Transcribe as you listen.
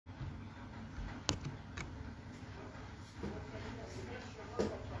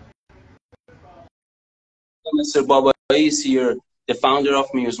Mr. Babai is here, the founder of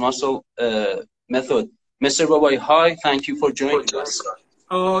MuseMuscle method. Mr. Babai, hi, thank you for joining us.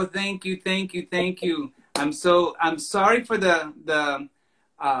 Oh, thank you, thank you, thank you. I'm sorry for the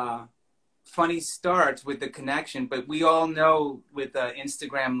funny start with the connection, but we all know with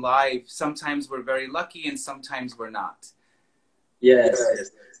Instagram Live, sometimes we're very lucky and sometimes we're not. Yes,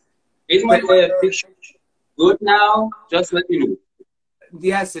 yes. Is my picture good now? Just let me know.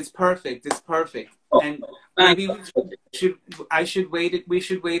 Yes, it's perfect. It's perfect. Oh, and maybe we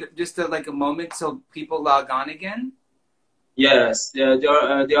should wait just like a moment so people log on again. Yes,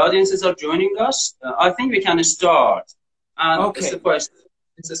 the audiences are joining us. I think we can start. And okay. Let's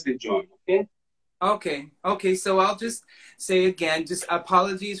join. Okay. Okay. So I'll just say again, just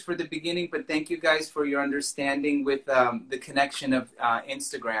apologies for the beginning, but thank you guys for your understanding with the connection of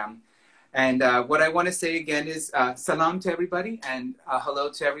Instagram. And what I want to say again is salam to everybody and hello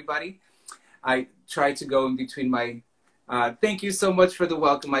to everybody. I tried to go in between my, thank you so much for the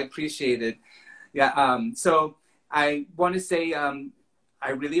welcome. I appreciate it. Yeah. So I want to say I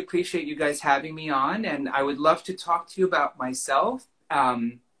really appreciate you guys having me on, and I would love to talk to you about myself.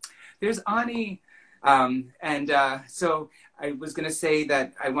 There's Ani. So I was going to say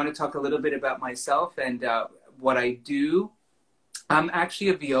that I want to talk a little bit about myself and what I do. I'm actually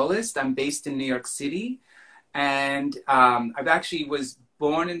a violist. I'm based in New York City, and I've actually was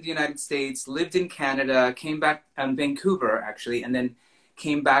born in the United States, lived in Canada, came back Vancouver actually, and then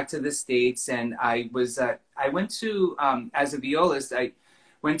came back to the States. And I went to as a violist, I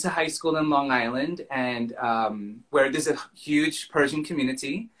went to high school in Long Island, and where there's a huge Persian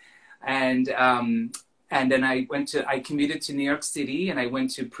community, and then I commuted to New York City, and I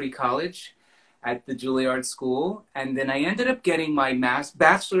went to pre-college at the Juilliard School, and then I ended up getting my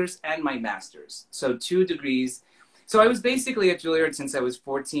bachelor's and my master's, so 2 degrees. So I was basically at Juilliard since I was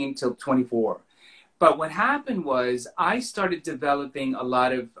 14 till 24. But what happened was I started developing a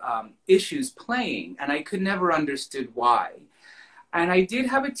lot of issues playing, and I could never understood why. And I did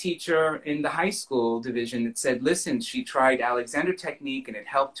have a teacher in the high school division that said, listen, she tried Alexander technique and it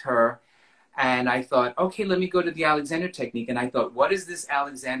helped her. And I thought, okay, let me go to the Alexander technique. And I thought, what is this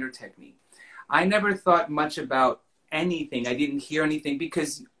Alexander technique? I never thought much about anything. I didn't hear anything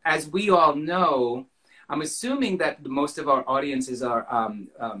because, as we all know, I'm assuming that most of our audiences are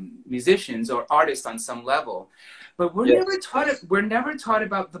musicians or artists on some level, but we're never taught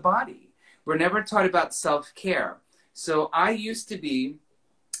about the body. We're never taught about self-care. So I used to be,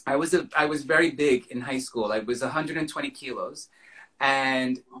 I was very big in high school. I was 120 kilos,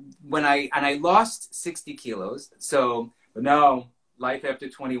 and I lost 60 kilos. So no. Life after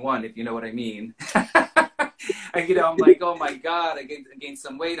 21, if you know what I mean. I'm like, oh my God, I gained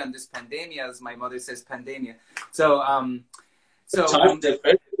some weight on this pandemic, as my mother says, pandemic. So, you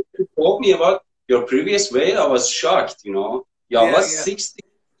told me about your previous weight. I was shocked, you lost 60.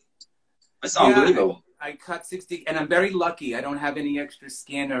 That's unbelievable. I cut 60, and I'm very lucky. I don't have any extra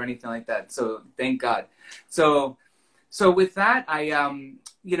skin or anything like that. So thank God. So with that,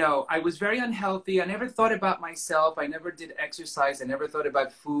 I was very unhealthy. I never thought about myself. I never did exercise. I never thought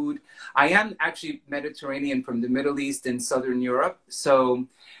about food. I am actually Mediterranean from the Middle East and Southern Europe. So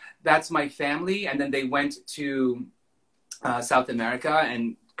that's my family. And then they went to South America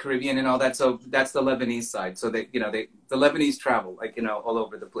and Caribbean and all that. So that's the Lebanese side. So the Lebanese travel, all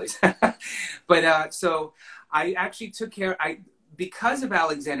over the place. But so I actually took care, because of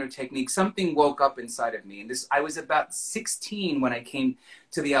Alexander technique, something woke up inside of me. And I was about 16 when I came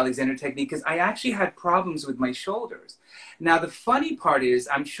to the Alexander technique, because I actually had problems with my shoulders. Now, the funny part is,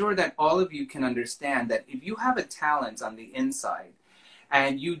 I'm sure that all of you can understand that if you have a talent on the inside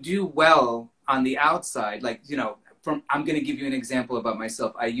and you do well on the outside, I'm going to give you an example about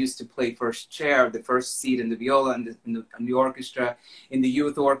myself. I used to play first chair, the first seat in the viola, in the orchestra, in the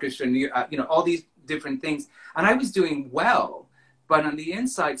youth orchestra, all these different things. And I was doing well. But on the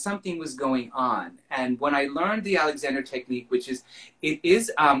inside, something was going on. And when I learned the Alexander technique,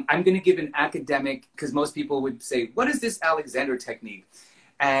 I'm going to give an academic, because most people would say, what is this Alexander technique?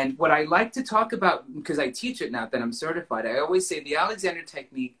 And what I like to talk about, because I teach it now that I'm certified, I always say the Alexander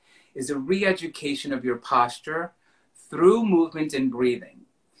technique is a re-education of your posture through movement and breathing.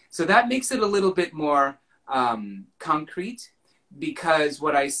 So that makes it a little bit more concrete, because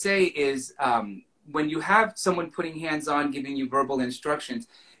what I say is, when you have someone putting hands on, giving you verbal instructions,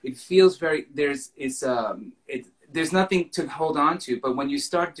 it feels there's nothing to hold on to. But when you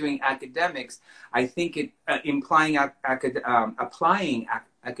start doing academics, I think applying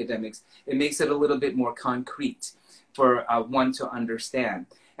academics, it makes it a little bit more concrete for one to understand.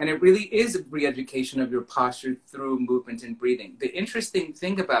 And it really is a re-education of your posture through movement and breathing. The interesting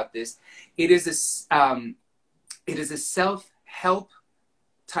thing about this, it is it is a self-help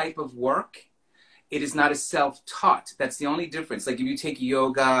type of work. It is not a self-taught. That's the only difference. Like if you take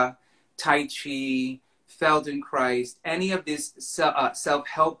yoga, Tai Chi, Feldenkrais, any of these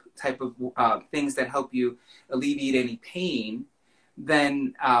self-help type of things that help you alleviate any pain,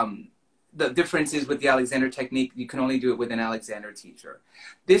 then the difference is with the Alexander technique, you can only do it with an Alexander teacher.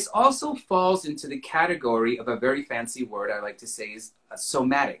 This also falls into the category of a very fancy word I like to say is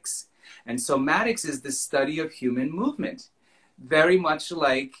somatics. And somatics is the study of human movement. Very much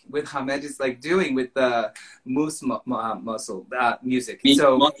like what Hamed is like doing with the MuseMuscle music.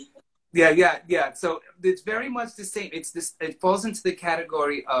 So yeah. So it's very much the same. It falls into the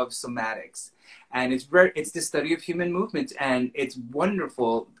category of somatics. And it's the study of human movement, and it's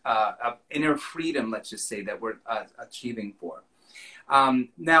wonderful of inner freedom, let's just say, that we're achieving for.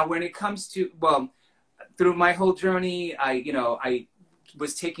 Now, when it comes to, well, through my whole journey, I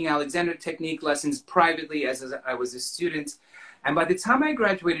was taking Alexander technique lessons privately as I was a student. And by the time I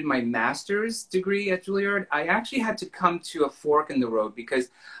graduated my master's degree at Juilliard, I actually had to come to a fork in the road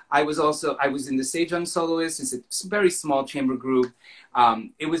because I was in the Sejong Soloists. It's a very small chamber group.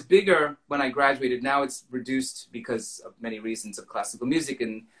 It was bigger when I graduated. Now it's reduced because of many reasons of classical music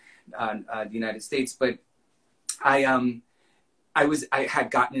in the United States. But I had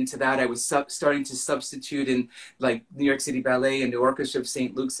gotten into that. I was starting to substitute in like New York City Ballet and the Orchestra of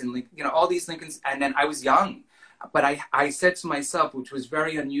St. Luke's and all these Lincolns. And then I was young. But I said to myself, which was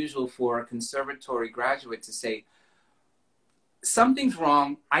very unusual for a conservatory graduate to say, something's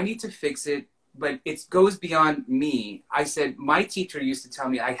wrong, I need to fix it, but it goes beyond me. I said, my teacher used to tell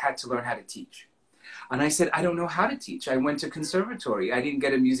me I had to learn how to teach. And I said, I don't know how to teach. I went to conservatory. I didn't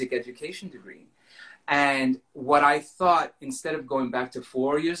get a music education degree. And what I thought, instead of going back to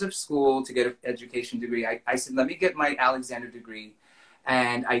 4 years of school to get an education degree, I said, let me get my Alexander degree.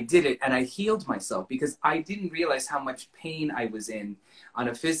 And I did it, and I healed myself because I didn't realize how much pain I was in on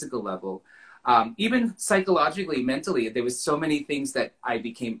a physical level. Even psychologically, mentally, there was so many things that I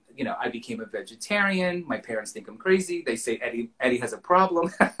became a vegetarian. My parents think I'm crazy. They say Eddy has a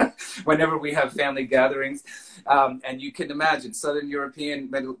problem whenever we have family gatherings. And you can imagine Southern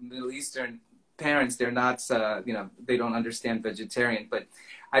European, Middle Eastern parents, they're not, they don't understand vegetarian, but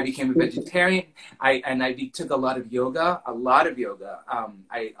I became a vegetarian. I took a lot of yoga. I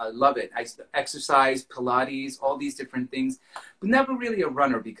love it. I exercise, Pilates, all these different things, but never really a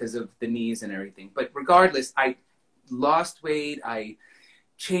runner because of the knees and everything. But regardless, I lost weight. I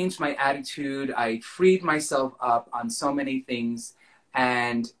changed my attitude. I freed myself up on so many things.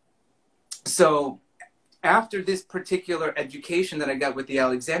 And so after this particular education that I got with the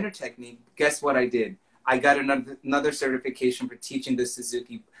Alexander technique, guess what I did? I got another certification for teaching the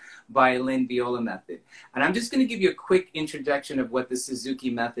Suzuki violin viola method. And I'm just going to give you a quick introduction of what the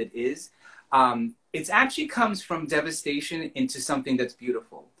Suzuki method is. It actually comes from devastation into something that's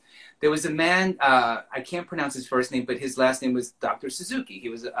beautiful. There was a man, I can't pronounce his first name, but his last name was Dr. Suzuki. He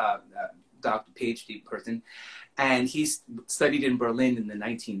was a doctor, PhD person. And he studied in Berlin in the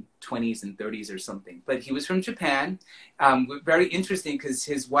 1920s and 30s or something. But he was from Japan. Very interesting because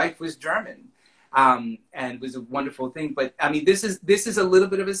his wife was German. And it was a wonderful thing. But I mean, this is a little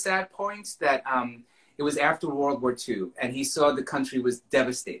bit of a sad point that it was after World War II, and he saw the country was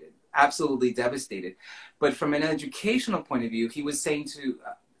devastated, absolutely devastated. But from an educational point of view, he was saying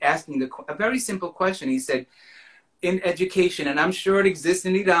asking a very simple question. He said, in education, and I'm sure it exists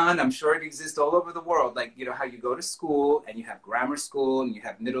in Iran, I'm sure it exists all over the world, like, how you go to school and you have grammar school and you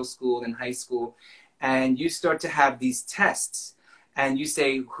have middle school and high school, and you start to have these tests. And you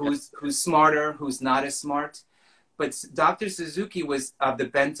say who's smarter, who's not as smart. But Dr. Suzuki was of the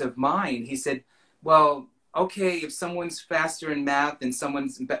bent of mind. He said, well, okay, if someone's faster in math and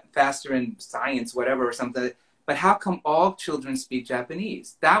someone's faster in science, whatever, or something, but how come all children speak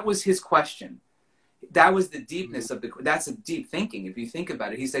Japanese? That was his question. That was the deepness of that's a deep thinking if you think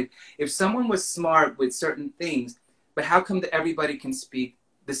about it. He said, if someone was smart with certain things, but how come that everybody can speak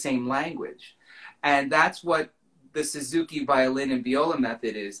the same language? And that's what the Suzuki violin and viola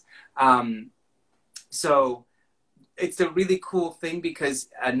method is. So it's a really cool thing because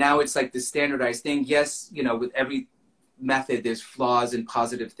now it's like the standardized thing. Yes, with every method, there's flaws and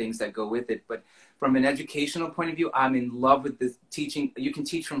positive things that go with it. But from an educational point of view, I'm in love with the teaching. You can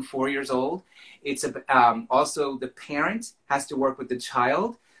teach from 4 years old. It's also the parent has to work with the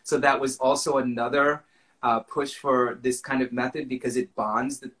child. So that was also another push for this kind of method because it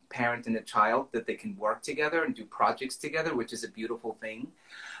bonds the parent and the child, that they can work together and do projects together, which is a beautiful thing.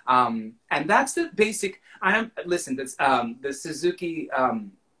 And that's the basic. Listen, the Suzuki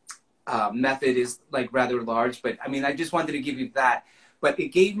method is like rather large, but I mean, I just wanted to give you that. But it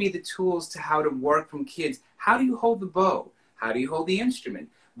gave me the tools to how to work from kids, How do you hold the bow? How do you hold the instrument?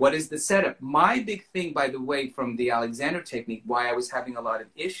 What is the setup? My big thing, by the way, from the Alexander technique, why I was having a lot of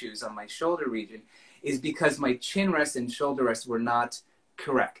issues on my shoulder region, is because my chin rest and shoulder rest were not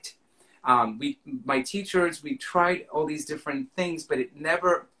correct. My teachers, we tried all these different things, but it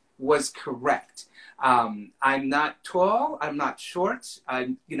never was correct. I'm not tall. I'm not short.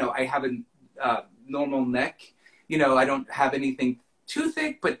 I have a normal neck. I don't have anything too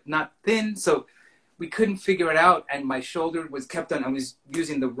thick, but not thin. So we couldn't figure it out. And my shoulder was kept on, I was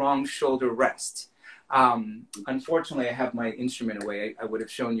using the wrong shoulder rest. Unfortunately, I have my instrument away. I would have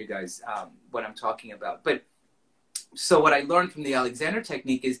shown you guys what I'm talking about. But so what I learned from the Alexander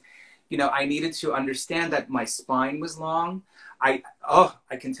technique is, I needed to understand that my spine was long. I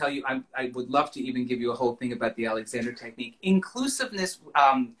can tell you, I would love to even give you a whole thing about the Alexander technique. Inclusiveness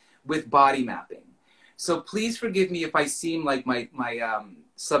with body mapping. So please forgive me if I seem like my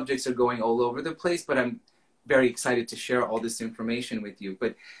subjects are going all over the place, but I'm very excited to share all this information with you.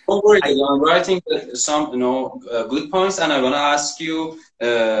 But don't worry, I'm writing some good points, and I'm gonna ask you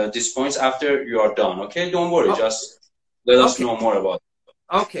these points after you are done. Okay, don't worry, just let us know more about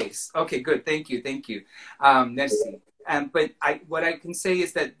it. Okay, good. Thank you. Merci. But what I can say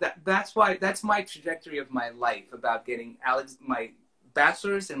is that's my trajectory of my life, about getting my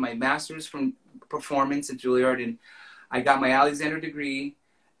bachelor's and my master's from performance at Juilliard, and I got my Alexander degree,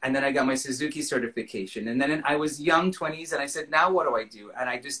 and then I got my Suzuki certification, and then I was young 20s, and I said, now what do I do? And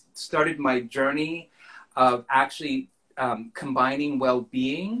I just started my journey of actually combining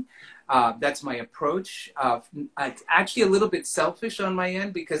well-being. That's my approach. It's actually a little bit selfish on my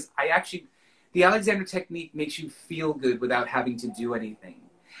end, because the Alexander technique makes you feel good without having to do anything.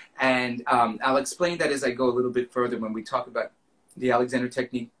 And I'll explain that as I go a little bit further when we talk about the Alexander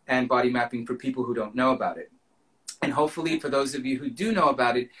technique and body mapping for people who don't know about it. And hopefully for those of you who do know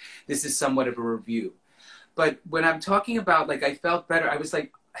about it, this is somewhat of a review. But when I'm talking about, like, I felt better, I was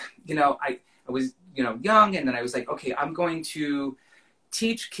like, I was, young, and then I was like, okay, I'm going to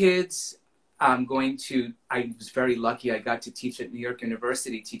teach kids. I was very lucky. I got to teach at New York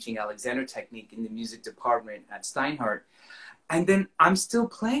University, teaching Alexander technique in the music department at Steinhardt. And then I'm still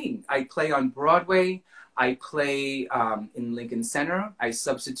playing. I play on Broadway. I play in Lincoln Center. I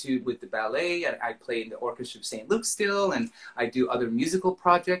substitute with the ballet. I play in the Orchestra of St. Luke's still, and I do other musical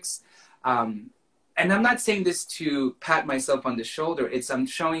projects. And I'm not saying this to pat myself on the shoulder. I'm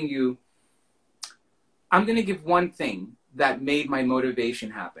showing you, I'm going to give one thing that made my motivation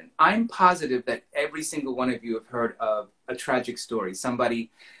happen. I'm positive that every single one of you have heard of a tragic story,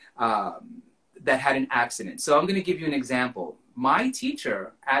 somebody that had an accident. So I'm going to give you an example. My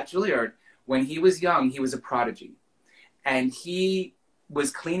teacher at Juilliard, when he was young, he was a prodigy, and he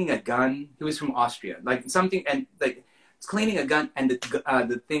was cleaning a gun. He was from Austria, cleaning a gun, and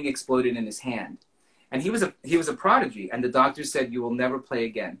the thing exploded in his hand. And he was a prodigy, and the doctor said, you will never play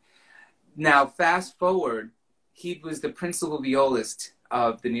again. Now, fast forward, he was the principal violist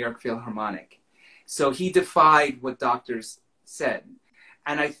of the New York Philharmonic. So he defied what doctors said.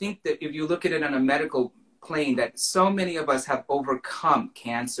 And I think that if you look at it on a medical plane, that so many of us have overcome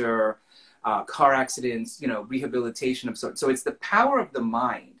cancer, car accidents, rehabilitation of sorts. So it's the power of the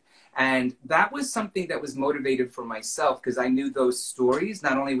mind. And that was something that was motivated for myself, because I knew those stories,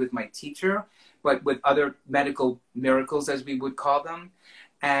 not only with my teacher, but with other medical miracles, as we would call them.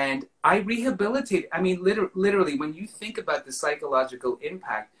 And I rehabilitated. I mean, literally, when you think about the psychological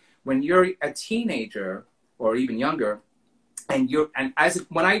impact, when you're a teenager or even younger,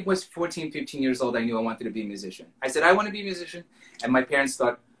 when I was 14, 15 years old, I knew I wanted to be a musician. I said, I want to be a musician. And my parents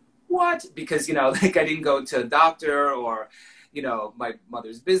thought, what? Because, I didn't go to a doctor or, my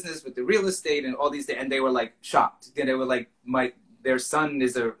mother's business with the real estate and all these things. And they were like shocked. And they were like, their son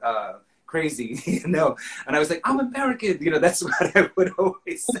is crazy, And I was like, I'm American. That's what I would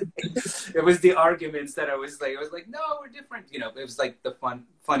always say. It was the arguments that I was like, no, we're different. It was like the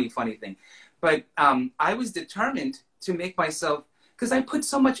funny thing. But I was determined to make myself, because I put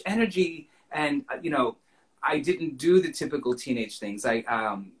so much energy, and, I didn't do the typical teenage things.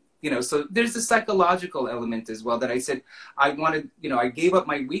 So there's a psychological element as well, that I said I wanted, I gave up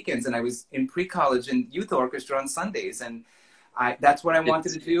my weekends, and I was in pre-college and youth orchestra on Sundays, and that's what I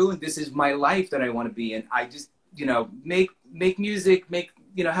wanted to do. And this is my life that I want to be in. I just, make music,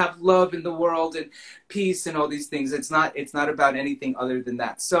 have love in the world and peace and all these things. It's not about anything other than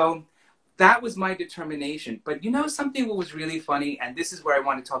that. So that was my determination. But something what was really funny, and this is where I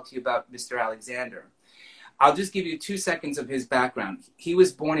want to talk to you about Mr. Alexander. I'll just give you 2 seconds of his background. He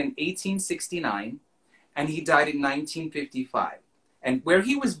was born in 1869, and he died in 1955. And where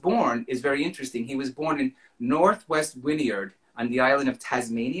he was born is very interesting. He was born in Northwest Wynyard, on the island of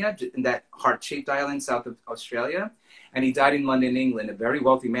Tasmania, in that heart-shaped island south of Australia. And he died in London, England, a very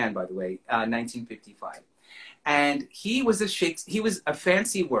wealthy man, by the way, 1955. And he was a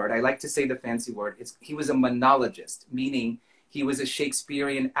fancy word. I like to say the fancy word. He was a monologist, meaning he was a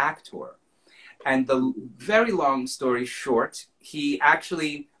Shakespearean actor. And the very long story short, he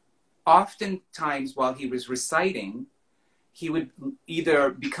actually, oftentimes while he was reciting, he would either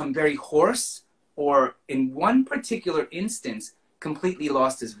become very hoarse or in one particular instance, completely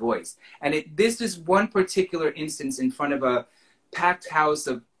lost his voice. And this is one particular instance in front of a packed house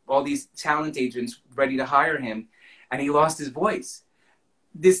of all these talent agents ready to hire him, and he lost his voice.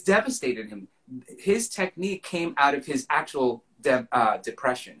 This devastated him. His technique came out of his actual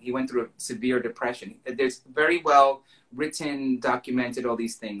depression. He went through a severe depression. There's very well written, documented, all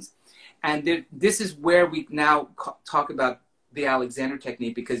these things. And this is where we now talk about the Alexander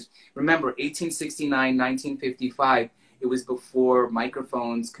technique, because remember, 1869, 1955, it was before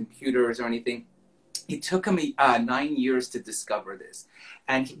microphones, computers, or anything. It took him 9 years to discover this.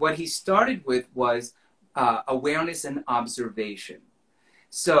 And what he started with was awareness and observation.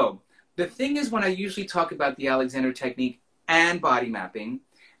 So the thing is, when I usually talk about the Alexander technique and body mapping,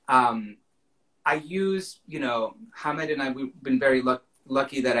 I use, Hamid and I, we've been very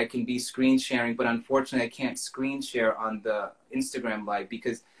lucky that I can be screen sharing, but unfortunately I can't screen share on the Instagram Live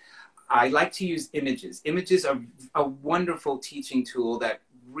because I like to use images. Images are a wonderful teaching tool that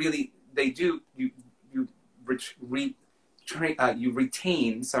really, you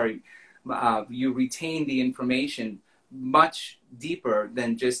retain the information much deeper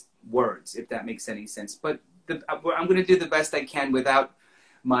than just words, if that makes any sense. But I'm going to do the best I can without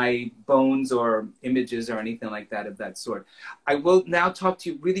my bones or images or anything like that of that sort. I will now talk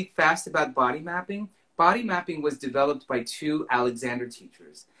to you really fast about body mapping. Body mapping was developed by two Alexander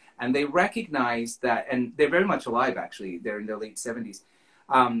teachers, and they recognized that, and they're very much alive actually, they're in their late 70s.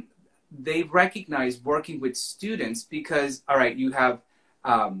 They recognized working with students because, all right, you have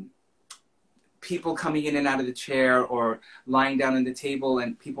people coming in and out of the chair or lying down on the table,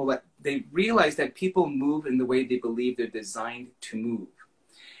 and they realize that people move in the way they believe they're designed to move.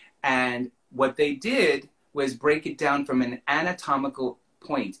 And what they did was break it down from an anatomical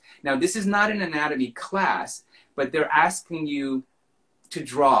point. Now, this is not an anatomy class, but they're asking you to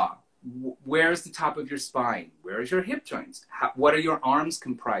draw. Where's the top of your spine? Where is your hip joints? What are your arms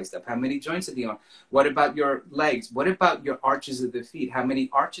comprised of? How many joints of the arm? What about your legs? What about your arches of the feet? How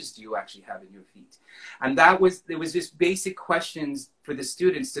many arches do you actually have in your feet? And there was just basic questions for the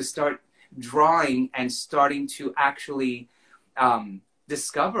students to start drawing and starting to actually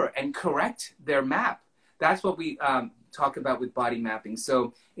discover and correct their map. That's what we talk about with body mapping.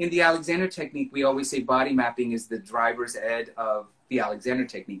 So in the Alexander technique, we always say body mapping is the driver's ed of the Alexander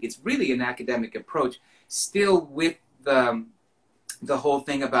technique. It's really an academic approach, still with the whole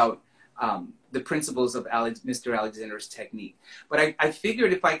thing about the principles of Mr. Alexander's technique. But I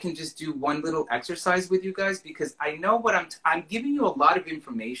figured if I can just do one little exercise with you guys, because I know what I'm giving you a lot of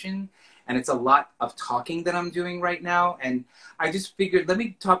information, and it's a lot of talking that I'm doing right now. And I just figured, let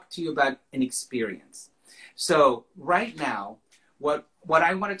me talk to you about an experience. So right now, what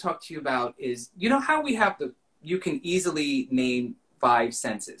I want to talk to you about is, you know how we have you can easily name 5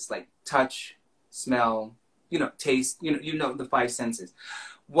 senses, like touch, smell, taste, the 5 senses.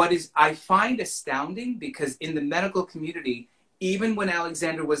 I find astounding, because in the medical community, even when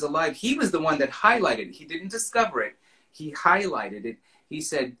Alexander was alive, he was the one that highlighted it. He didn't discover it. He highlighted it. He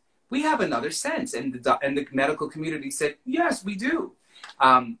said, we have another sense. And the medical community said, yes, we do.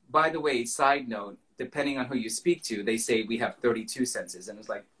 By the way, side note, depending on who you speak to, they say we have 32 senses. And it's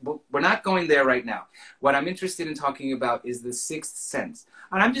like, well, we're not going there right now. What I'm interested in talking about is the 6th sense.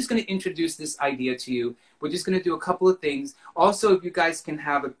 And I'm just going to introduce this idea to you. We're just going to do a couple of things. Also, if you guys can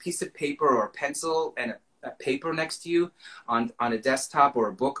have a piece of paper or a pencil and a paper next to you on a desktop or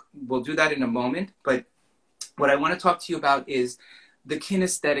a book, we'll do that in a moment. But what I want to talk to you about is the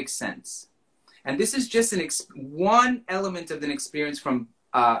kinesthetic sense. And this is just one element of an experience from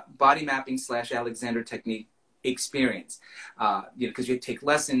body mapping / Alexander technique experience, because you take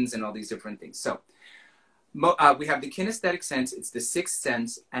lessons and all these different things. So we have the kinesthetic sense. It's the 6th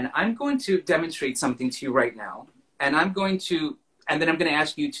sense. And I'm going to demonstrate something to you right now. And then I'm going to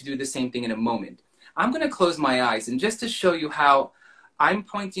ask you to do the same thing in a moment. I'm going to close my eyes, and just to show you how I'm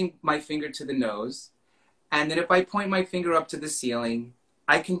pointing my finger to the nose. And then if I point my finger up to the ceiling,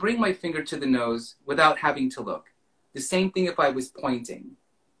 I can bring my finger to the nose without having to look. The same thing if I was pointing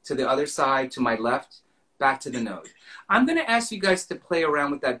to the other side, to my left, back to the nose. I'm going to ask you guys to play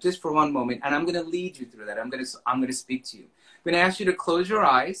around with that just for one moment, and I'm going to lead you through that. I'm going to speak to you. I'm going to ask you to close your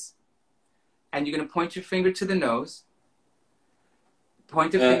eyes, and you're going to point your finger to the nose,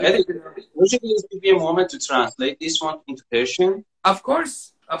 Point the finger. Eddie, would you please give me a moment to translate this one into Persian? Of course,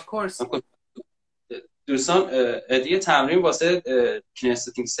 of course. دوستان ادی تمرین واسه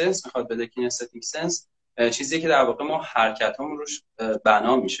کینستتیک سنس میخواد بده. کینستتیک سنس چیزی که در واقع ما حرکتامون روش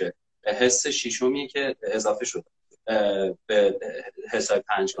بنا میشه، حس شیشمی که اضافه شده به حسای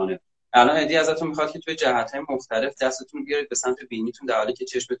پنجگانه. الان ادی ازتون میخواد که توی جهت‌های مختلف دستتون بیارید به سمت بینیتون در حالی که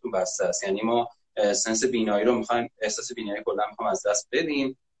چشمتون بسته است. یعنی ما سنس بینایی رو میخوایم، احساس بینایی کلا میخوام از دست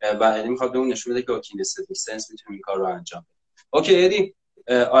بدیم و ادی میخواد بهمون نشون بده که با کینستتیک سنس میتونیم این کار رو انجام بدیم. اوکی ادی،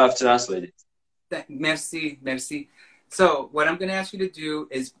 I have translated. Merci, merci. So what I'm going to ask you to do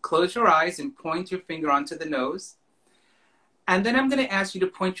is close your eyes and point your finger onto the nose. And then I'm going to ask you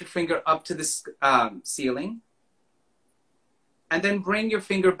to point your finger up to the ceiling. And then bring your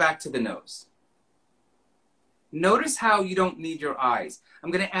finger back to the nose. Notice how you don't need your eyes.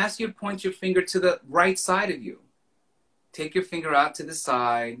 I'm going to ask you to point your finger to the right side of you. Take your finger out to the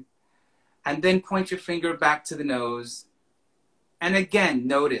side. And then point your finger back to the nose. And again,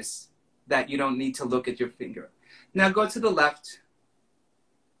 notice that you don't need to look at your finger. Now go to the left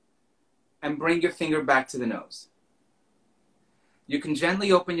and bring your finger back to the nose. You can gently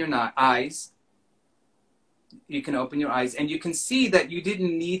open your eyes. You can open your eyes and you can see that you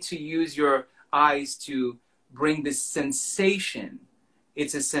didn't need to use your eyes to bring this sensation.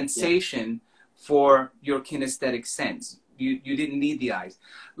 It's a sensation for your kinesthetic sense. You didn't need the eyes.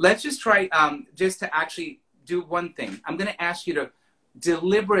 Let's just try just to actually do one thing. I'm going to ask you to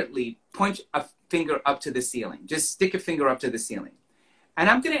deliberately point a finger up to the ceiling. Just stick a finger up to the ceiling. And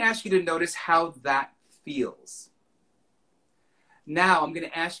I'm going to ask you to notice how that feels. Now I'm going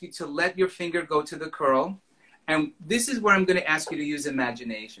to ask you to let your finger go to the curl. And this is where I'm going to ask you to use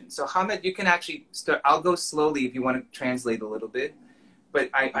imagination. So Hamid, you can actually start. I'll go slowly if you want to translate a little bit. But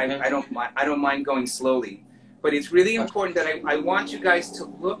I don't mind going slowly. But it's really important that I want you guys to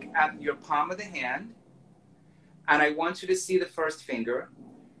look at your palm of the hand. And I want you to see the first finger.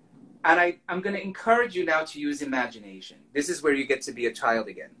 And I'm going to encourage you now to use imagination. This is where you get to be a child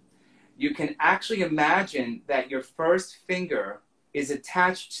again. You can actually imagine that your first finger is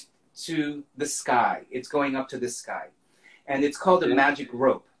attached to the sky. It's going up to the sky. And it's called a magic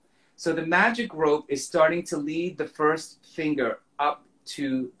rope. So the magic rope is starting to lead the first finger up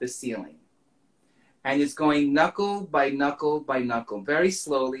to the ceiling. And it's going knuckle by knuckle by knuckle, very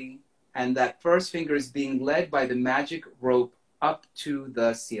slowly. And that first finger is being led by the magic rope up to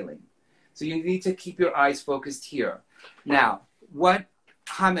the ceiling. So you need to keep your eyes focused here. Now,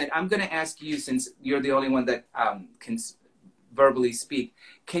 Hamid, I'm going to ask you, since you're the only one that can verbally speak,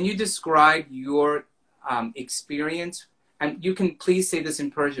 can you describe your experience? And you can please say this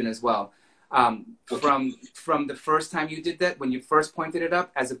in Persian as well. From the first time you did that, when you first pointed it up,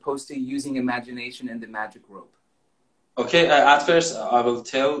 as opposed to using imagination and the magic rope. Okay, at first I will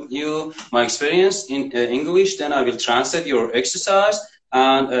tell you my experience in English, then I will translate your exercise,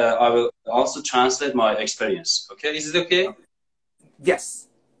 and I will also translate my experience. Okay, is it okay? Yes.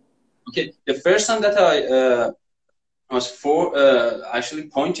 Okay, the first time that I was actually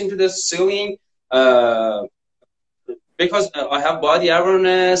pointing to the ceiling, because I have body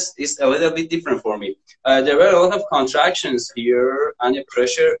awareness, it's a little bit different for me. There were a lot of contractions here and a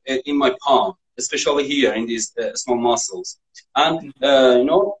pressure in my palm, especially here in these small muscles. And, you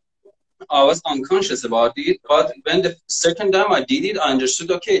know, I was unconscious about it, but when the second time I did it, I understood,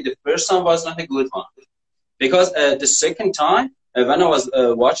 okay, the first time was not a good one. Because the second time, when I was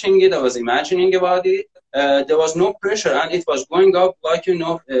watching it, I was imagining about it, there was no pressure and it was going up like, you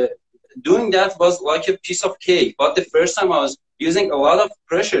know, doing that was like a piece of cake. But the first time I was using a lot of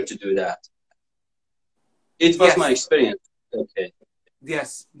pressure to do that. It was my experience. Okay.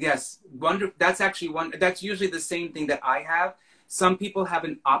 Yes, yes. That's actually that's usually the same thing that I have. Some people have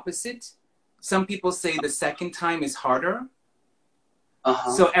an opposite. Some people say the second time is harder.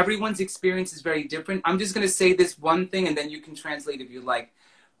 So everyone's experience is very different. I'm just going to say this one thing and then you can translate if you like.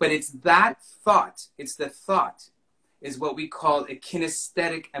 But it's that thought. It's the thought is what we call a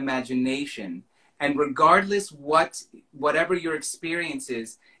kinesthetic imagination. And regardless whatever your experience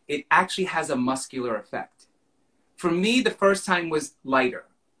is, it actually has a muscular effect. For me, the first time was lighter.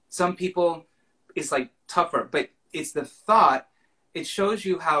 Some people, it's like tougher, but it's the thought. It shows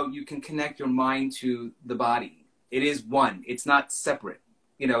you how you can connect your mind to the body. It is one. It's not separate.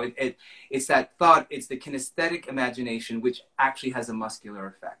 You know, it's that thought. It's the kinesthetic imagination, which actually has a muscular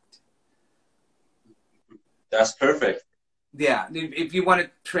effect. That's perfect. Yeah. If you want to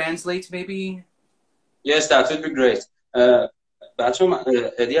translate, maybe. Yes, that would be great. بچه‌ها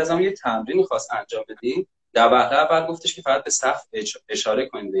ادی ازم یه تمرینی خواست انجام بدی. در وهله اول گفتش که فقط به سقف اشاره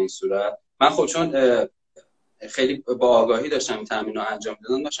کنید به این صورت. من خب چون خیلی با آگاهی داشتم این تمرین رو انجام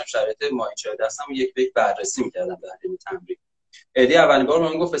میدادم، داشتم شرایط ماهیچه دستم رو یک به یک بررسی میکردم در این تمرین. ادی اولین بار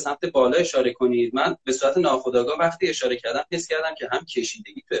من گفت به سمت بالا اشاره کنید. من به صورت ناخودآگاه وقتی اشاره کردم حس کردم که هم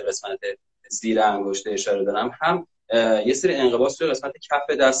کشیدگی توی قسمت زیر انگشت اشاره دارم، هم یه سری انقباض توی قسمت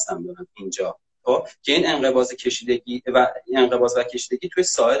کف دستم دارم اینجا. خب که این انقباض کشیدگی و انقباض و کشیدگی توی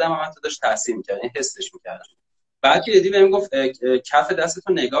ساعدم هم داشت تاثیر می‌کرد، این حسش می‌کردم. بعد که ادی بهم گفت کف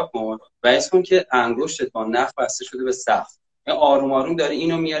دستتو نگاه کن و حس کن که انگشتت با نخ بسته شده به سقف. آروم آروم داری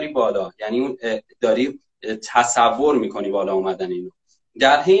اینو میاری بالا، یعنی اون داری تصور میکنی بالا اومدن اینو.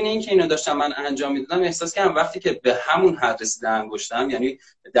 در حین اینکه اینو داشتم من انجام میدادم احساس کردم وقتی که به همون حد رسیده انگشتم، یعنی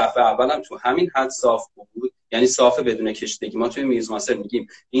دفعه اولم تو همین حد صاف بود، یعنی صاف بدون کشیدگی. ما توی میوزماسل میگیم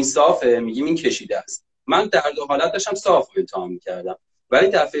این صافه، میگیم این کشیده است. من در دو حالت داشتم صاف رو امتحان میکردم، ولی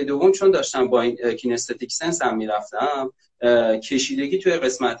دفعه دوم چون داشتم با این کینستتیک سنس هم میرفتم، کشیدگی توی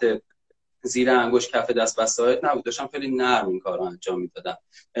قسمت زیر انگشت کف دست و ساعد نبود، داشتم خیلی نرم این کارو انجام میدادم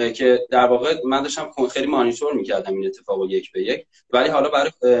که در واقع من داشتم خیلی مانیتور میکردم این اتفاقو یک به یک. ولی حالا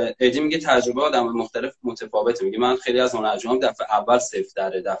برای ادی میگه تجربه آدم مختلف متفاوته. میگه من خیلی از هنرجوام دفعه اول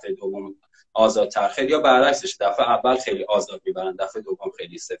سفت‌تره، دفعه دوم آزادتر، خیلی یا برعکسش دفعه اول خیلی آزاد میبرن، دفعه دوم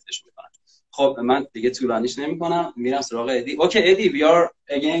خیلی سفتش میکنن. خب من دیگه طولانیش نمیکنم، میرم سراغ ادی. اوکی ادی, we are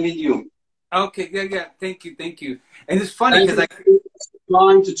again with you. Okay, yeah, thank you. And it's funny because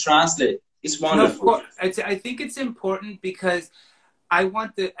trying to translate. It's wonderful. No, I think it's important because I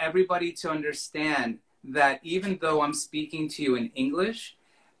want everybody to understand that even though I'm speaking to you in English,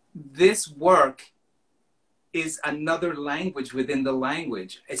 this work is another language within the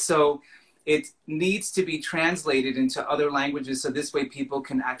language. So it needs to be translated into other languages so this way people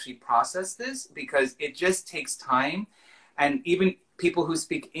can actually process this, because it just takes time. And even people who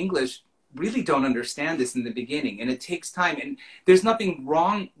speak English really don't understand this in the beginning, and it takes time, and there's nothing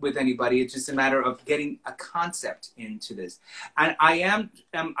wrong with anybody. It's just a matter of getting a concept into this. And I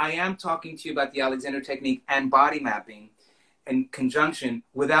am talking to you about the Alexander technique and body mapping in conjunction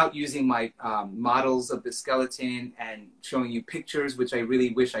without using my models of the skeleton and showing you pictures, which I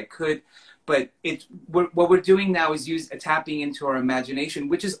really wish I could. But what we're doing now is tapping into our imagination,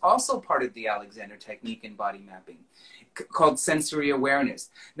 which is also part of the Alexander technique in body mapping, called sensory awareness.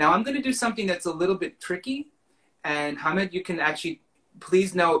 Now I'm going to do something that's a little bit tricky, and Hamid, you can actually please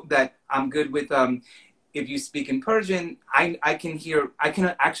note that I'm good with if you speak in Persian, I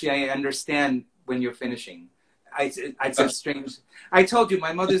understand when you're finishing. It's a strange. I told you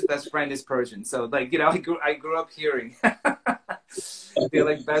my mother's best friend is Persian, so like, you know, I grew up hearing they're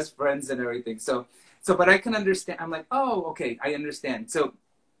like best friends and everything. So but I can understand. I'm like, oh, okay, I understand. So,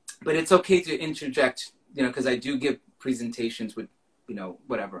 but it's okay to interject, you know, because I do give presentations with, you know,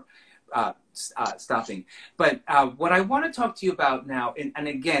 whatever, stopping. But what I want to talk to you about now, and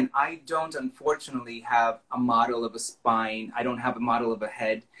again, I don't unfortunately have a model of a spine. I don't have a model of a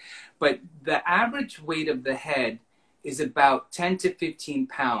head, but the average weight of the head is about 10 to 15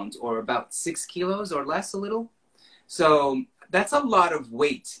 pounds, or about 6 kilos or less a little. So that's a lot of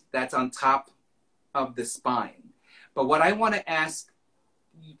weight that's on top of the spine. But what I want to ask,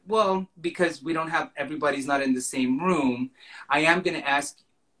 well, because we don't have, everybody's not in the same room, I am going to ask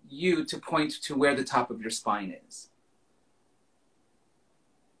you to point to where the top of your spine is.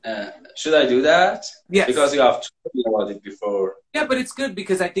 Should I do that? Yes. Because you have told me about it before. Yeah, but it's good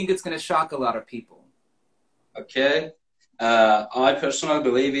because I think it's going to shock a lot of people. Okay. I personally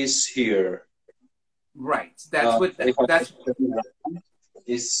believe it's here. Right. That's what, that's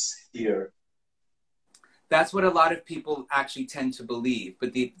here. That's what a lot of people actually tend to believe.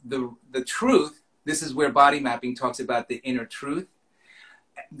 But the truth, this is where body mapping talks about the inner truth.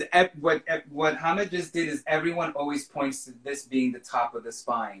 What Hamid just did is everyone always points to this being the top of the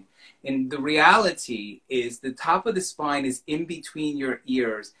spine. And the reality is the top of the spine is in between your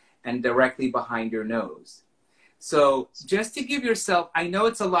ears and directly behind your nose. So just to give yourself, I know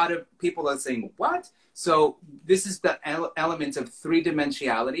it's a lot of people are saying, what? So this is the element of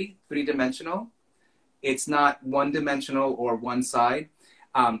three-dimensional. It's not one-dimensional or one side.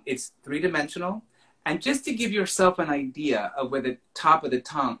 It's three-dimensional. And just to give yourself an idea of where the top of the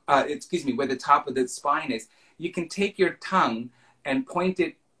tongue, where the top of the spine is, you can take your tongue and point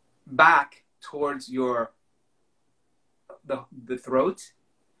it back towards the throat.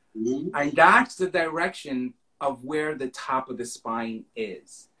 Mm-hmm. And that's the direction of where the top of the spine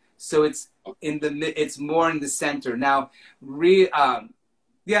is. So it's it's more in the center. Now,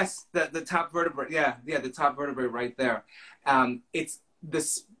 yes, the top vertebrae, yeah, the top vertebrae right there. It's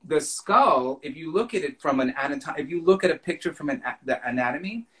the skull. If you look at it from if you look at a picture from the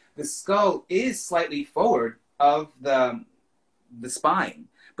anatomy, the skull is slightly forward of the spine,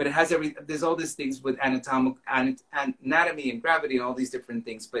 but it has there's all these things with anatomy and gravity and all these different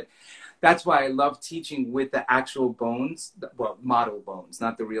things. But that's why I love teaching with the actual bones, well, model bones,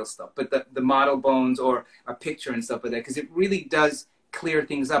 not the real stuff, but the model bones or a picture and stuff like that, because it really does clear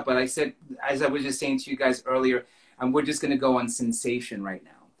things up. But I said, as I was just saying to you guys earlier, we're just going to go on sensation right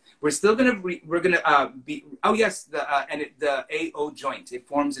now. We're still going to be, oh yes, the AO joint, it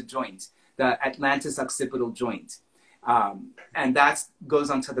forms a joint, the Atlantis occipital joint. And that goes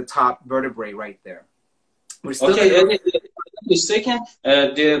onto the top vertebrae right there. We're still the second,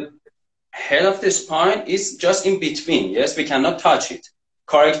 the head of the spine is just in between. Yes, we cannot touch it.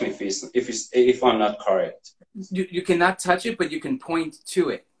 Correct me if I'm not correct. You cannot touch it, but you can point to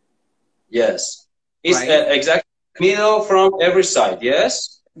it. Yes, it's right? Exactly middle from every side.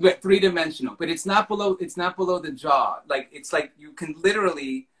 Yes, three-dimensional, but it's not below. It's not below the jaw. Like it's like you can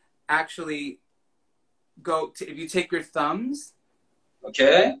literally actually go to, if you take your thumbs.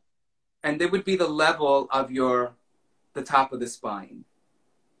 Okay. And they would be the level of the top of the spine.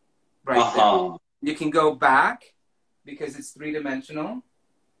 Right there. You can go back because it's three-dimensional.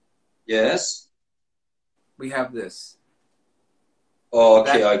 Yes. We have this.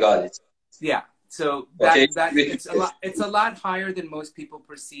 Okay, I got it. Yeah. So it's a lot higher than most people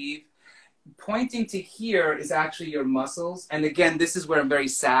perceive. Pointing to here is actually your muscles. And again, this is where I'm very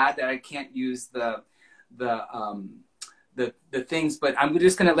sad that I can't use the things, but I'm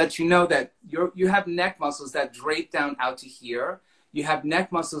just going to let you know that you have neck muscles that drape down out to here. You have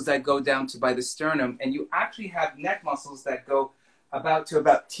neck muscles that go down to by the sternum, and you actually have neck muscles that go about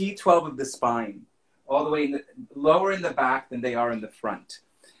T12 of the spine, all the way lower in the back than they are in the front.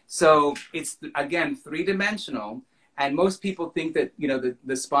 So it's, again, three-dimensional, and most people think that, you know,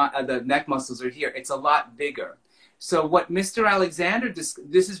 the neck muscles are here. It's a lot bigger. So what Mr. Alexander, this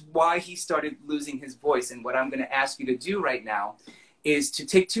is why he started losing his voice, and what I'm going to ask you to do right now is to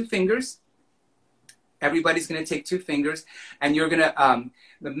take 2 fingers. Everybody's going to take 2 fingers, and you're going to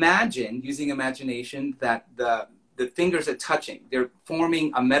imagine, using imagination, that the fingers are touching. They're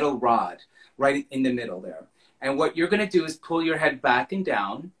forming a metal rod right in the middle there. And what you're going to do is pull your head back and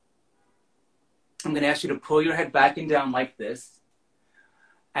down. I'm going to ask you to pull your head back and down like this.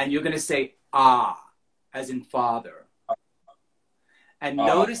 And you're going to say, ah, as in father. And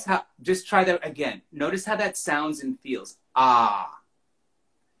notice how, just try that again. Notice how that sounds and feels. Ah.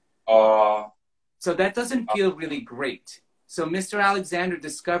 So that doesn't feel really great. So Mr. Alexander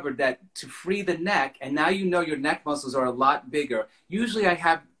discovered that to free the neck, and now you know your neck muscles are a lot bigger. Usually I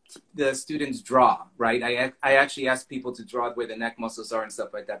have the students draw, right? I actually ask people to draw where the neck muscles are and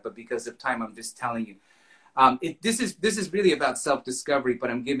stuff like that, but because of time, I'm just telling you. This is really about self-discovery, but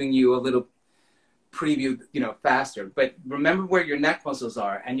I'm giving you a little preview, you know, faster. But remember where your neck muscles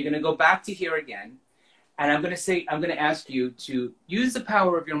are, and you're going to go back to here again, and I'm going to ask you to use the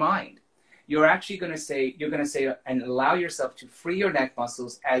power of your mind. You're actually going to say, and allow yourself to free your neck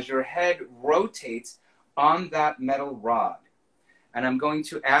muscles as your head rotates on that metal rod. And I'm going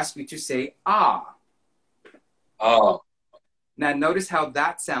to ask you to say, ah. Ah. Now notice how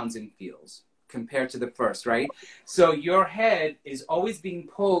that sounds and feels compared to the first, right? So your head is always being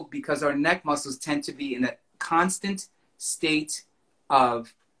pulled because our neck muscles tend to be in a constant state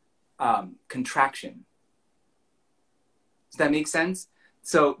of contraction. Does that make sense?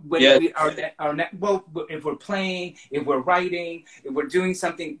 So when if we're playing, if we're writing, if we're doing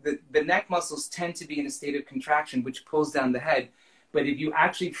something, the neck muscles tend to be in a state of contraction, which pulls down the head. But if you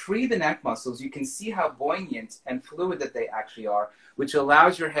actually free the neck muscles, you can see how buoyant and fluid that they actually are, which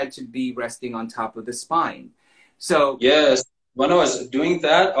allows your head to be resting on top of the spine. So yes, when I was doing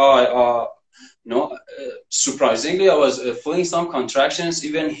that, surprisingly, I was feeling some contractions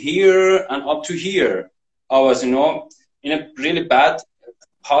even here and up to here. I was, in a really bad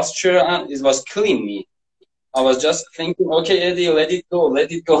posture, and it was killing me. I was just thinking, okay, Eddie, let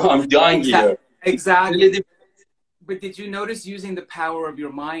it go. I'm dying here. Exactly. But did you notice using the power of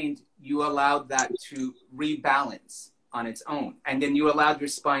your mind, you allowed that to rebalance on its own. And then you allowed your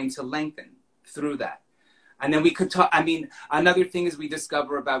spine to lengthen through that. And then we could talk, I mean, another thing is we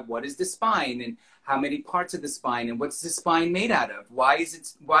discover about what is the spine and how many parts of the spine and what's the spine made out of? Why is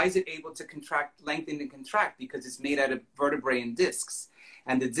it able to contract, lengthen and contract? Because it's made out of vertebrae and discs.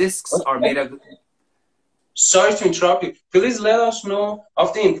 And the discs are made of... Sorry to interrupt you. Please let us know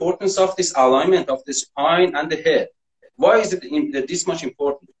of the importance of this alignment of the spine and the head. Why is it this much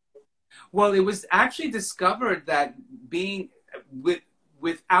important? Well, it was actually discovered that being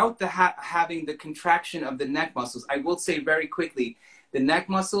without having the contraction of the neck muscles, I will say very quickly, the neck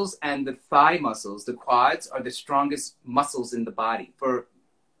muscles and the thigh muscles, the quads, are the strongest muscles in the body for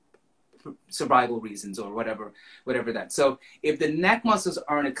survival reasons or whatever that. So if the neck muscles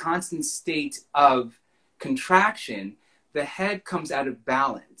are in a constant state of contraction, the head comes out of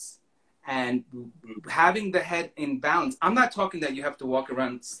balance. And having the head in balance, I'm not talking that you have to walk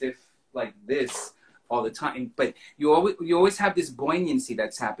around stiff like this all the time, but you always have this buoyancy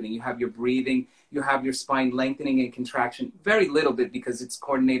that's happening. You have your breathing, you have your spine lengthening and contraction, very little bit because it's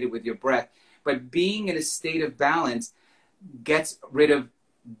coordinated with your breath. But being in a state of balance gets rid of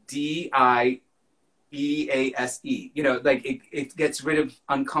D-I-E-A-S-E. You know, like it gets rid of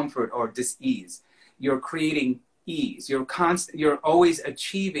uncomfort or dis-ease. You're creating ease. You're always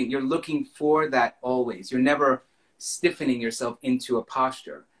achieving. You're looking for that always. You're never stiffening yourself into a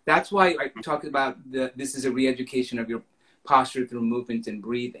posture. That's why I talk about this is a re-education of your posture through movement and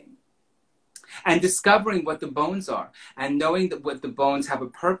breathing. And discovering what the bones are and knowing that what the bones have a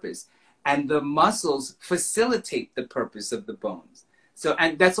purpose. And the muscles facilitate the purpose of the bones. So,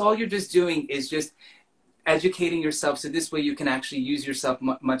 and that's all you're just doing is just educating yourself. So this way you can actually use yourself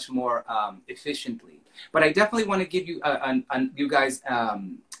much more efficiently. But I definitely want to give you, you guys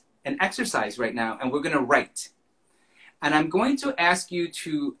an exercise right now, and we're going to write. And I'm going to ask you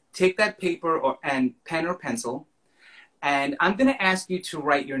to take that paper and pen or pencil, and I'm going to ask you to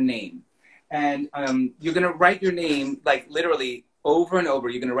write your name. And you're going to write your name, like literally over and over.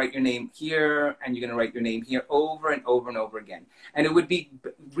 You're going to write your name here, and you're going to write your name here over and over and over again. And it would be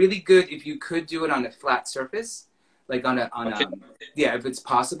really good if you could do it on a flat surface, like yeah, if it's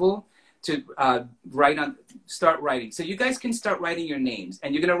possible, to start writing. So you guys can start writing your names,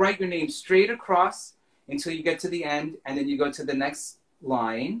 and you're going to write your name straight across until you get to the end, and then you go to the next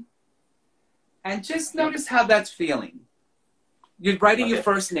line, and just notice how that's feeling. You're writing your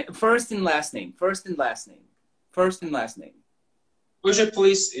first and last name, first and last name, first and last name. Would you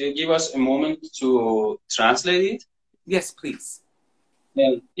please give us a moment to translate it? Yes, please.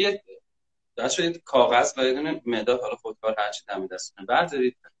 یه داشتید کاغذ و یه دونه مداد، حالا خودکار هر چی دم دستتون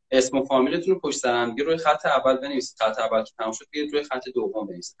بردارید، اسم و فامیلتون رو پشت سر هم دیگه روی خط اول بنویسید. خط اول که تموم شد بیاید روی خط دوم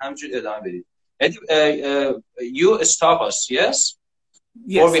بنویسید. همینجوری ادامه بدید. You stop us, yes?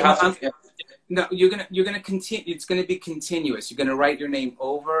 Yes. Or we have to... No, you're gonna continue. It's gonna be continuous. You're gonna write your name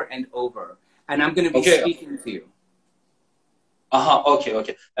over and over, and I'm gonna be speaking to you. اوکی.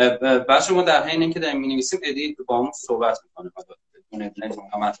 بچه ما در حین اینکه داریم می‌نویسیم ادی با همون صحبت می‌کنه.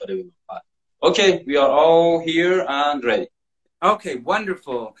 Okay, we are all here and ready. Okay,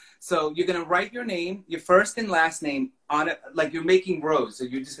 wonderful. So you're gonna write your name, your first and last name on it, like you're making rows. So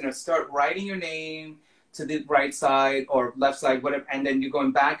you're just gonna start writing your name to the right side or left side, whatever, and then you're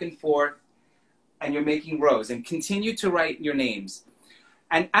going back and forth, and you're making rows, and continue to write your names.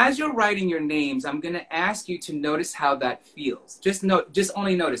 And as you're writing your names, I'm going to ask you to notice how that feels. Just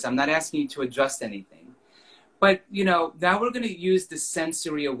only notice. I'm not asking you to adjust anything. But, you know, now we're going to use the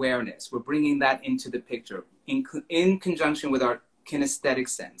sensory awareness. We're bringing that into the picture in conjunction with our kinesthetic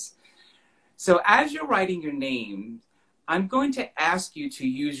sense. So as you're writing your name, I'm going to ask you to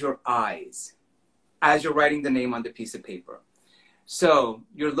use your eyes as you're writing the name on the piece of paper. So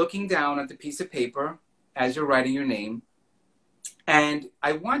you're looking down at the piece of paper as you're writing your name. And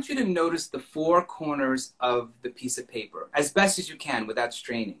I want you to notice the four corners of the piece of paper as best as you can without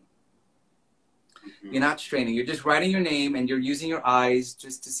straining. Mm-hmm. You're not straining. You're just writing your name and you're using your eyes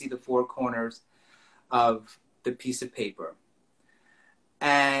just to see the four corners of the piece of paper.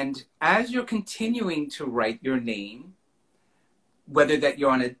 And as you're continuing to write your name, whether that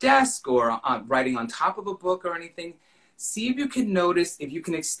you're on a desk or writing on top of a book or anything, see if you can notice, if you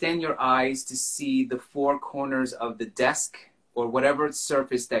can extend your eyes to see the four corners of the desk or whatever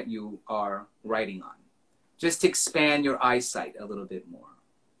surface that you are writing on. Just to expand your eyesight a little bit more.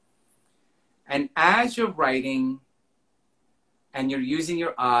 And as you're writing and you're using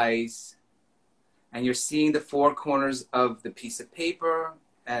your eyes and you're seeing the four corners of the piece of paper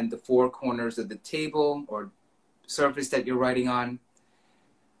and the four corners of the table or surface that you're writing on,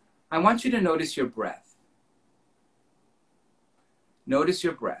 I want you to notice your breath. Notice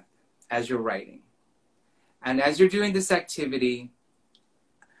your breath as you're writing. And as you're doing this activity,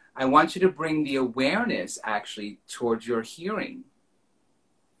 I want you to bring the awareness actually towards your hearing.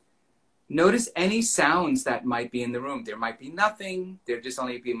 Notice any sounds that might be in the room. There might be nothing. There just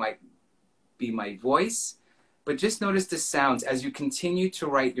only might be my voice. But just notice the sounds as you continue to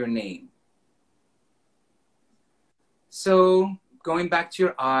write your name. So going back to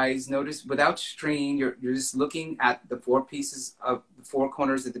your eyes, notice without strain, you're just looking at the four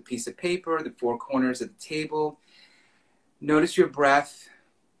corners of the piece of paper, the four corners of the table. Notice your breath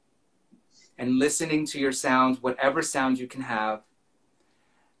and listening to your sounds, whatever sounds you can have.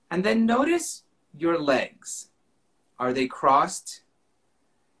 And then notice your legs. Are they crossed?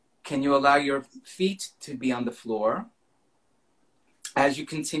 Can you allow your feet to be on the floor as you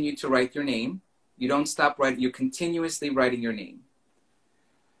continue to write your name? You don't stop writing, you're continuously writing your name.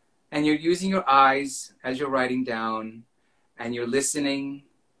 And you're using your eyes as you're writing down, and you're listening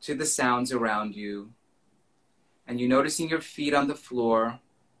to the sounds around you, and you're noticing your feet on the floor.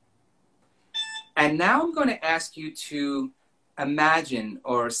 And now I'm going to ask you to imagine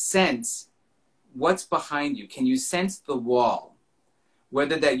or sense what's behind you. Can you sense the wall?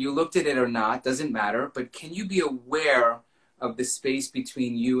 Whether that you looked at it or not, doesn't matter, but can you be aware of the space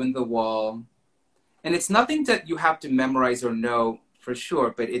between you and the wall? And it's nothing that you have to memorize or know for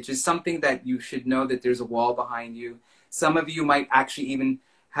sure, but it's just something that you should know that there's a wall behind you. Some of you might actually even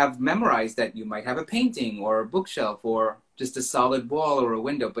have memorized that you might have a painting or a bookshelf or just a solid wall or a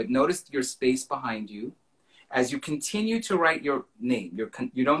window, but notice your space behind you. As you continue to write your name,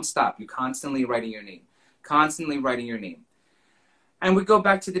 you don't stop, you're constantly writing your name, constantly writing your name. And we go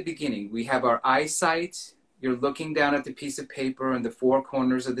back to the beginning. We have our eyesight. You're looking down at the piece of paper in the four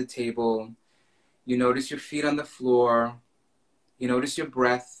corners of the table. You notice your feet on the floor. You notice your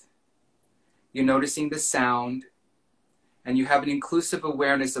breath. You're noticing the sound. And you have an inclusive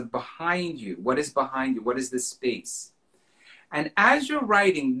awareness of behind you. What is behind you? What is the space? And as you're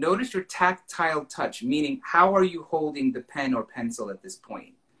writing, notice your tactile touch, meaning how are you holding the pen or pencil at this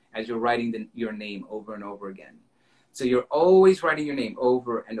point as you're writing your name over and over again. So you're always writing your name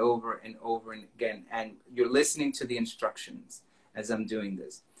over and over and over and again, and you're listening to the instructions as I'm doing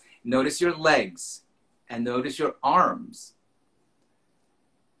this. Notice your legs and notice your arms.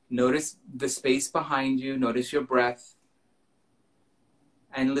 Notice the space behind you. Notice your breath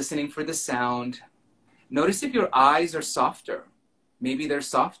and listening for the sound. Notice if your eyes are softer. Maybe they're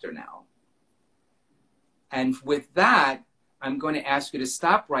softer now. And with that, I'm going to ask you to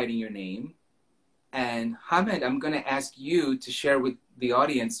stop writing your name. And Hamed, I'm going to ask you to share with the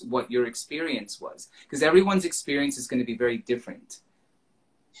audience what your experience was, because everyone's experience is going to be very different.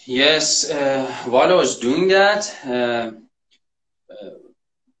 Yes, while I was doing that,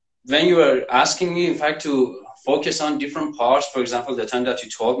 when you were asking me, in fact, to focus on different parts, for example, the time that you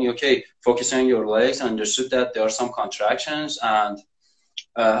told me, okay, focus on your legs, I understood that there are some contractions, and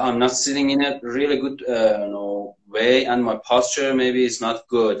I'm not sitting in a really good way, and my posture maybe is not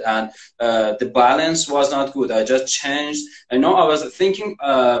good, and the balance was not good. I just changed. I was thinking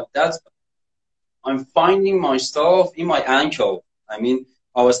that I'm finding myself in my ankle. I mean,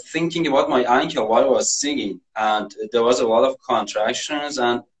 I was thinking about my ankle while I was singing, and there was a lot of contractions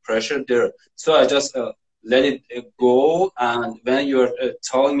and pressure there. So I just let it go. And when you're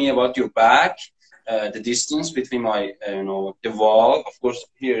telling me about your back, the distance between my, the wall, of course,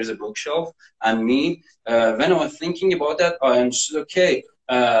 here is a bookshelf, and me, when I was thinking about that, I understood, okay,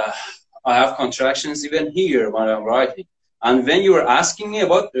 I have contractions even here when I'm writing. And when you were asking me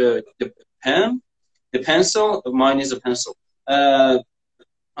about the pen, the pencil, mine is a pencil.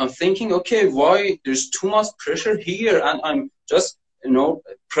 I'm thinking, okay, why there's too much pressure here, and I'm just,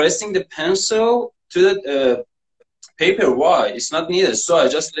 pressing the pencil to the paper. Why? It's not needed. So I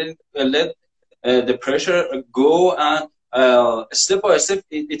just let the pressure go, and step by step,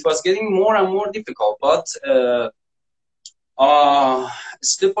 it was getting more and more difficult. But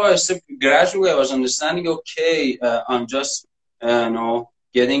step by step, gradually, I was understanding. Okay, I'm just,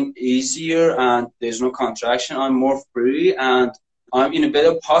 getting easier, and there's no contraction. I'm more free, and I'm in a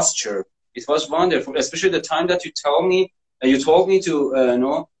better posture. It was wonderful, especially the time that you told me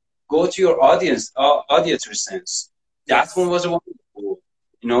to, go to your auditor sense. That one was wonderful.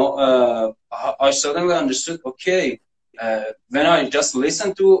 I suddenly understood, okay, when I just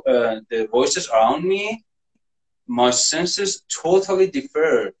listened to the voices around me, my senses totally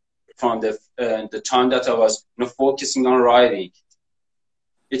differed from the time that I was focusing on writing.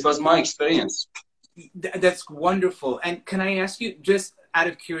 It was my experience. That's wonderful. And can I ask you, just out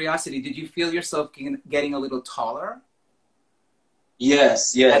of curiosity, did you feel yourself getting a little taller?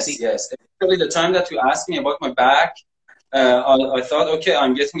 Yes. Actually, the time that you asked me about my back, I thought, okay,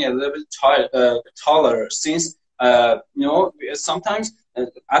 I'm getting a little bit taller since, sometimes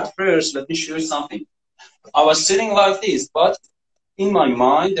at first, let me show you something. I was sitting like this, but in my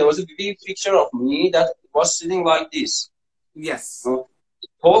mind, there was a big picture of me that was sitting like this. Yes. It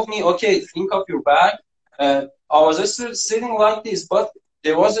told me, okay, think of your back. I was just sitting like this, but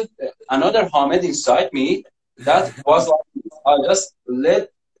there was another Hamed inside me that was like this. I just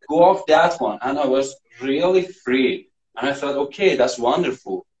let go of that one, and I was really free. And I thought, okay, that's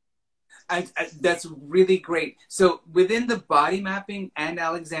wonderful. That's really great. So within the body mapping and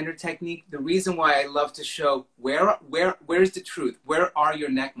Alexander technique, the reason why I love to show where's the truth? Where are your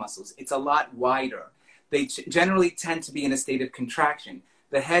neck muscles? It's a lot wider. They generally tend to be in a state of contraction.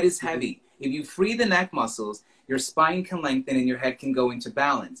 The head is heavy. If you free the neck muscles, your spine can lengthen and your head can go into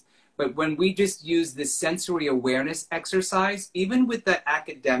balance. But when we just use this sensory awareness exercise, even with the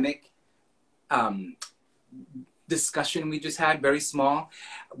academic discussion we just had, very small,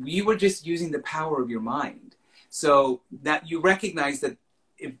 we were just using the power of your mind. So that you recognize that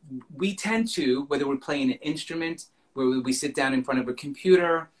if we tend to, whether we're playing an instrument, where we sit down in front of a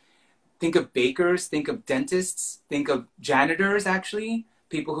computer, think of bakers, think of dentists, think of janitors, actually,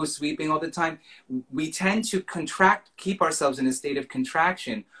 people who are sweeping all the time. We tend to keep ourselves in a state of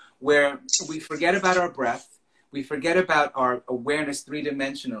contraction where we forget about our breath, we forget about our awareness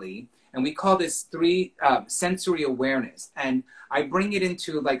three-dimensionally, and we call this sensory awareness. And I bring it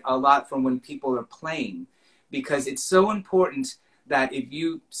into like a lot from when people are playing, because it's so important that if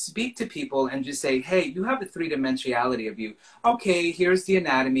you speak to people and just say, hey, you have a three-dimensionality of you. Okay, here's the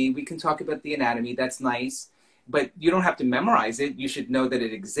anatomy. We can talk about the anatomy. That's nice. But you don't have to memorize it. You should know that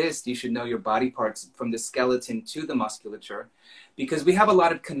it exists. You should know your body parts from the skeleton to the musculature, because we have a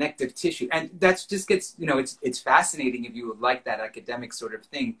lot of connective tissue. And that just gets, you know, it's fascinating if you would like that academic sort of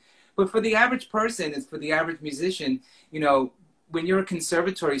thing. But for the average person, for the average musician, you know, when you're a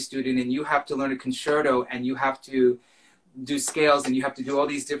conservatory student and you have to learn a concerto and you have to do scales and you have to do all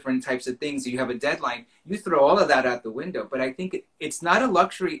these different types of things, you have a deadline, you throw all of that out the window. But I think it's not a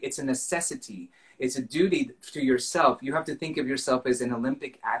luxury, it's a necessity. It's a duty to yourself. You have to think of yourself as an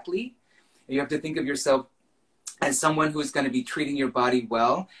Olympic athlete. You have to think of yourself as someone who's going to be treating your body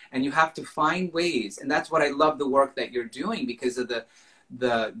well. And you have to find ways. And that's what I love the work that you're doing, because of the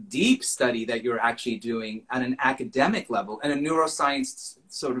deep study that you're actually doing on an academic level and a neuroscience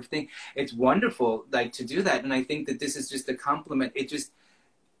sort of thing. It's wonderful, like, to do that. And I think that this is just a compliment. It just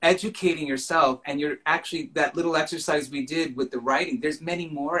educating yourself, and you're actually, that little exercise we did with the writing, there's many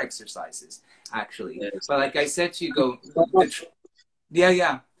more exercises actually. Yes. But like I said to you,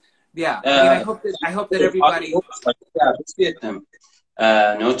 yeah. I mean, I hope that everybody.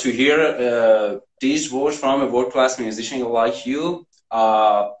 To hear these words from a world-class musician like you,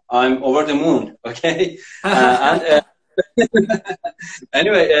 I'm over the moon. Okay,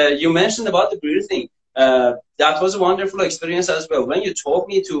 anyway, you mentioned about the breathing. That was a wonderful experience as well. When you told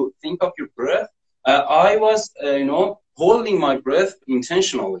me to think of your breath, I was, holding my breath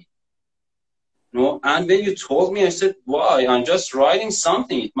intentionally. And when you told me, I said, "Why? I'm just writing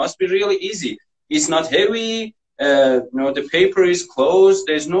something. It must be really easy. It's not heavy. The paper is closed.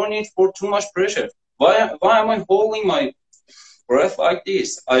 There's no need for too much pressure. Why am I holding my breath like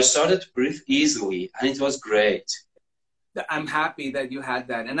this?" I started to breathe easily, and it was great. I'm happy that you had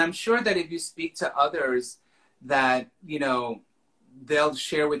that. And I'm sure that if you speak to others, that, they'll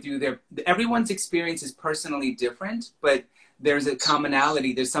share with you everyone's experience is personally different, but there's a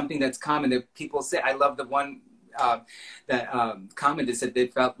commonality. There's something that's common that people say. I love the one that commented, said they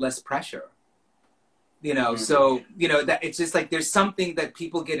felt less pressure. So, that it's just like there's something that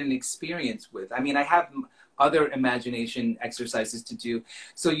people get an experience with. I mean, I have other imagination exercises to do.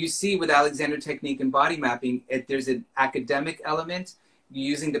 So you see with Alexander technique and body mapping, there's an academic element,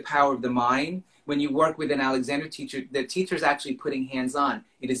 using the power of the mind. When you work with an Alexander teacher, the teacher's actually putting hands-on.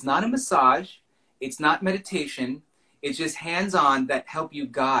 It is not a massage. It's not meditation. It's just hands-on that help you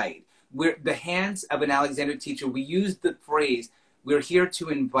guide. The hands of an Alexander teacher, we use the phrase, we're here to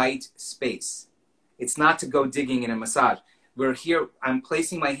invite space. It's not to go digging in a massage. We're here, I'm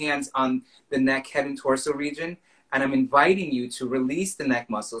placing my hands on the neck, head, and torso region, and I'm inviting you to release the neck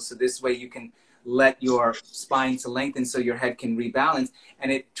muscles, so this way you can let your spine to lengthen so your head can rebalance,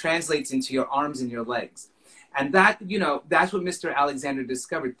 and it translates into your arms and your legs. And that, that's what Mr. Alexander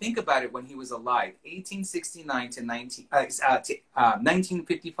discovered. Think about it when he was alive, 1869 to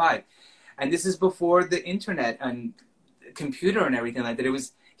 1955. And this is before the internet and computer and everything like that. It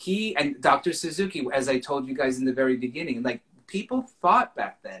was he and Dr. Suzuki, as I told you guys in the very beginning, like, people thought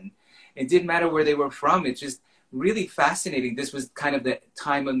back then. It didn't matter where they were from. It's just really fascinating. This was kind of the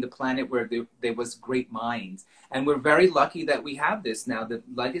time on the planet where there was great minds. And we're very lucky that we have this now, the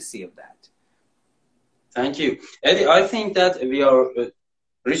legacy of that. Thank you. Eddy, I think that we are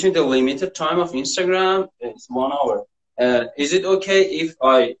reaching the limited time of Instagram. It's 1 hour. Is it okay if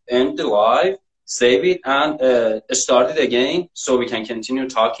I end the live, save it, and start it again so we can continue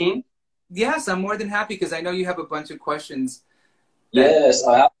talking? Yes, I'm more than happy, because I know you have a bunch of questions. Yes,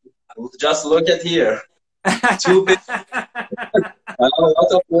 I have. Just look at here. Too big. I have a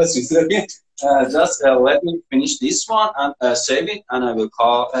lot of questions. Just let me finish this one and save it, and I will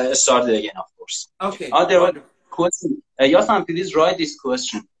start it again, of course. Okay. There was a question. Yotam, please write this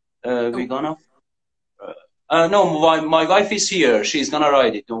question. We're gonna. No, my wife is here. She's gonna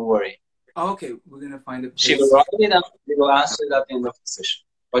write it. Don't worry. Okay, we're going to find a place. She will write it and we will answer it at the end of the session.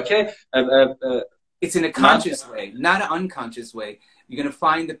 Okay? It's in a conscious way, not an unconscious way. You're going to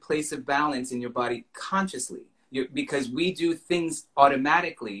find the place of balance in your body consciously. Because we do things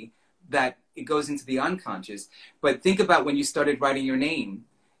automatically that it goes into the unconscious. But think about when you started writing your name,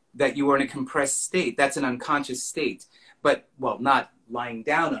 that you were in a compressed state. That's an unconscious state. But, well, not lying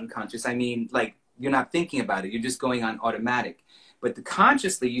down unconscious. I mean, like, you're not thinking about it. You're just going on automatic. But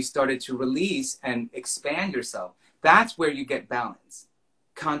consciously, you started to release and expand yourself. That's where you get balance,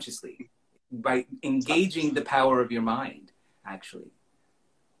 consciously, by engaging the power of your mind, actually.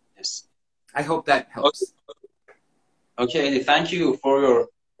 Yes. I hope that helps. Okay, thank you for your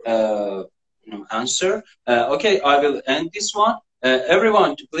answer. Okay, I will end this one.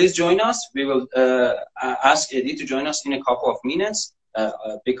 Everyone, please join us. We will ask Eddy to join us in a couple of minutes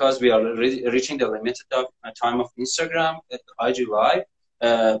because we are reaching the limited time of Instagram at IG Live.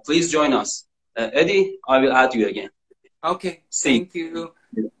 Please join us. Eddy, I will add you again. Okay, thank you.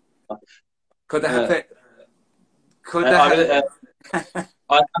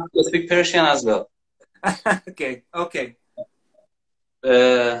 I have to speak Persian as well. Okay, okay.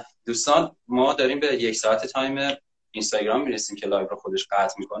 دوستان ما داریم به 1 ساعت تایم اینستاگرام میرسیم که لایو رو خودش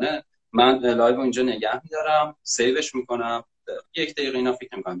قطع میکنه. من لایو رو اینجا نگه میدارم، سیوش میکنم. 1 دقیقه اینا فکر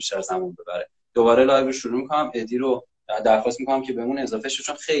نمیکنم بیشتر زمان ببره. دوباره لایو رو شروع میکنم. ادی رو درخواست میکنم که بهمون اضافه شه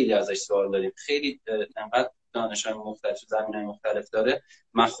چون خیلی ازش سوال داریم. خیلی انقدر دانش‌های مختلف زمینه‌های مختلف داره.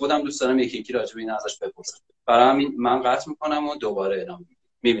 من خودم دوست دارم یکی یکی راجع به این ازش بپرسم. برای همین من قطع میکنم و دوباره ادامه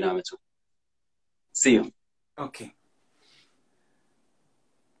میبینمتون. See you. Okay.